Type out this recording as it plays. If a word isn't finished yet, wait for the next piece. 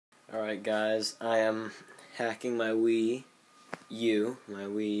Alright guys, I am hacking my Wii U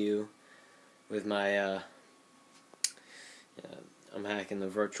with my, I'm hacking the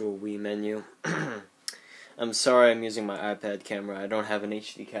virtual Wii menu. I'm sorry I'm using my iPad camera. I don't have an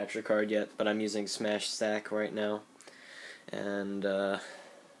HD capture card yet, but I'm using Smash Stack right now. And, I'm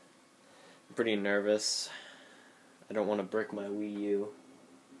pretty nervous. I don't want to brick my Wii U,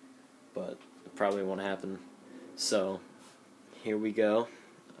 but it probably won't happen. So, here we go.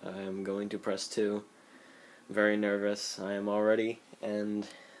 I am going to press 2. Very nervous. I am already, and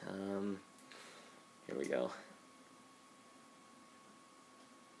here we go.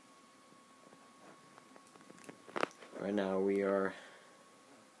 Right now we are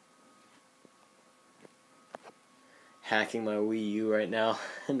hacking my Wii U right now,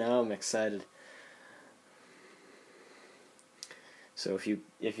 and now I'm excited. So if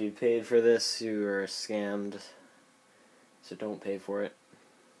you paid for this, you are scammed. So don't pay for it.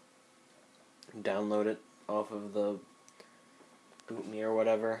 Download it off of the BootMe or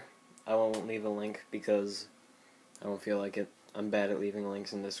whatever. I won't leave a link because I don't feel like it. I'm bad at leaving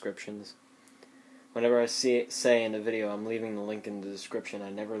links in descriptions. Whenever I say in a video I'm leaving the link in the description, I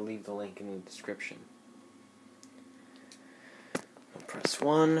never leave the link in the description. I'll press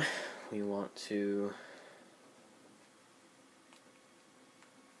 1. We want to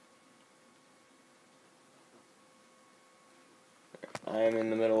I am in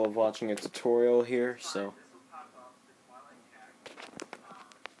the middle of watching a tutorial here, so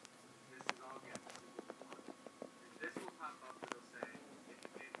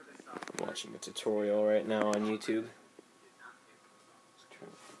I'm watching a tutorial right now on YouTube.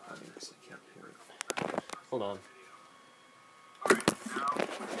 Hold on.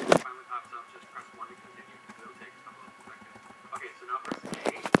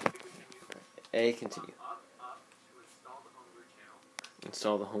 A, continue.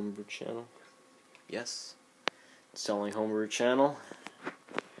 Install the homebrew channel. Yes. Installing homebrew channel.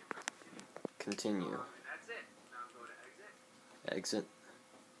 Continue. Exit.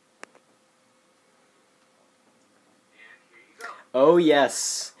 Oh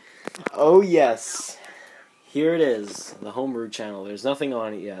yes. Oh yes. Here it is. The homebrew channel. There's nothing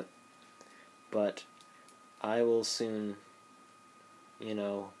on it yet. But I will soon,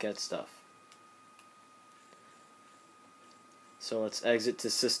 get stuff. So let's exit to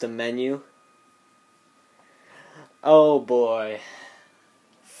system menu. Oh boy.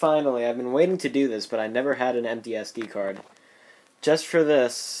 Finally, I've been waiting to do this, but I never had an empty SD card. Just for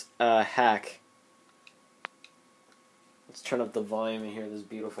this hack. Let's turn up the volume and hear this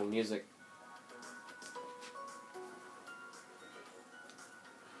beautiful music.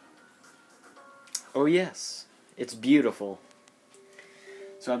 Oh yes, it's beautiful.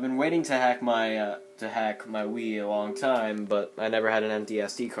 So I've been waiting to hack my Wii a long time, but I never had an empty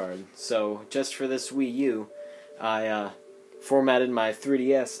SD card. So just for this Wii U, I formatted my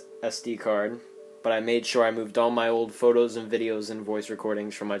 3DS SD card, but I made sure I moved all my old photos and videos and voice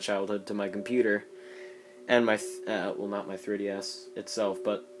recordings from my childhood to my computer, and my well, not my 3DS itself,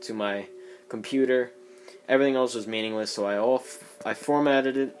 but to my computer. Everything else was meaningless, so I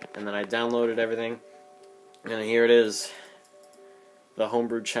formatted it, and then I downloaded everything, and here it is. The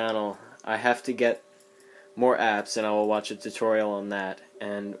homebrew channel. I have to get more apps, and I will watch a tutorial on that.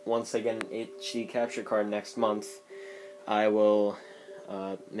 And once I get an HD capture card next month, I will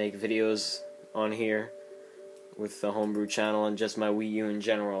make videos on here with the homebrew channel and just my Wii U in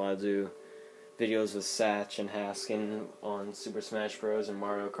general. I'll do videos with Satch and Haskin on Super Smash Bros. And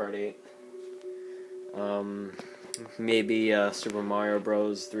Mario Kart 8. Maybe Super Mario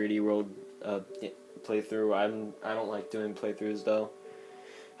Bros. 3D World playthrough. I don't like doing playthroughs though.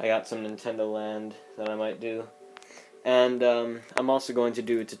 I got some Nintendo Land that I might do. And I'm also going to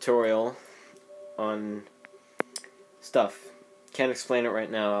do a tutorial on stuff. Can't explain it right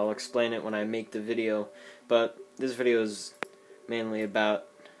now. I'll explain it when I make the video. But this video is mainly about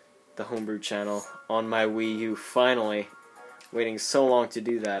the homebrew channel on my Wii U. Finally. Waiting so long to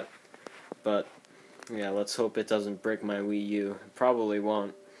do that. But yeah, let's hope it doesn't break my Wii U. It probably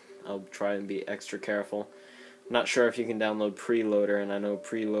won't. I'll try and be extra careful. Not sure if you can download Preloader, and I know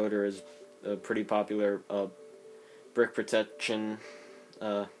Preloader is a pretty popular brick protection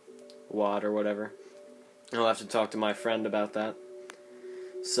wad or whatever. I'll have to talk to my friend about that.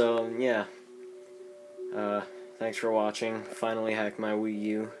 So yeah, thanks for watching. Finally hacked my Wii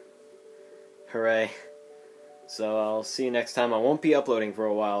U. Hooray. So I'll see you next time. I won't be uploading for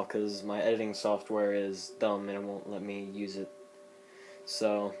a while because my editing software is dumb and it won't let me use it.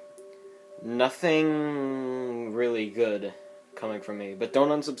 So nothing really good coming from me. But don't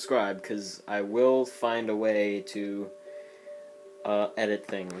unsubscribe, because I will find a way to edit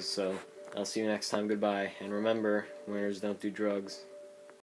things. So I'll see you next time. Goodbye, and remember, winners don't do drugs.